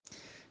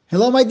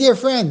Hello, my dear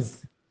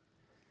friends.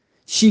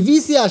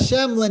 Shivisi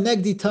Hashem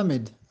lenegdi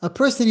tamid. A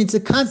person needs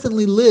to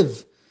constantly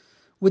live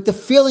with the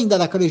feeling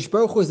that HaKadosh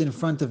Baruch Hu is in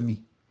front of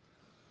me.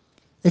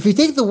 If you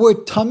take the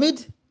word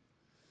tamid,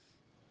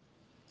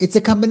 it's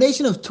a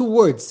combination of two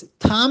words,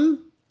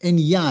 tam and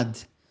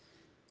yad.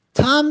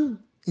 Tam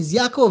is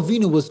Yaakov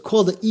Avinu was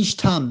called the Ish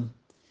Tam.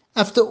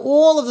 After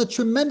all of the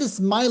tremendous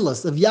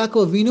milas of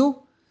Yaakov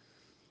Avinu,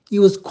 he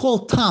was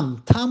called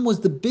Tam. Tam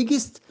was the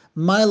biggest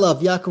mila of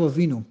Yaakov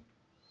Avinu.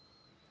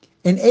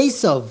 And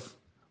Esav,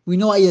 we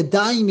know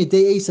Ayadayim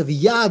Yedei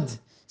Esav. Yad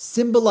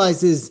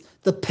symbolizes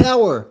the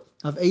power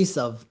of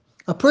Esav.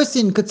 A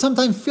person could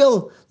sometimes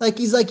feel like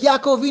he's like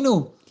Yaakov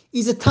Avinu.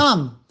 He's a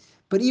Tam.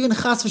 But even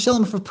Chas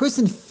v'Shalom, if a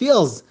person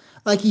feels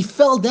like he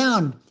fell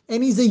down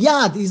and he's a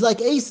Yad, he's like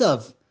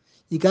Esav,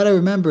 you got to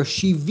remember,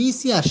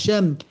 Shivisi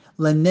Hashem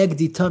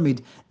lenegdi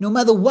tamid. No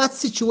matter what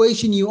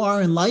situation you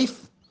are in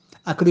life,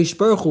 HaKadosh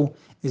Baruch Hu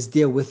is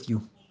there with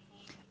you.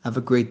 Have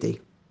a great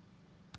day.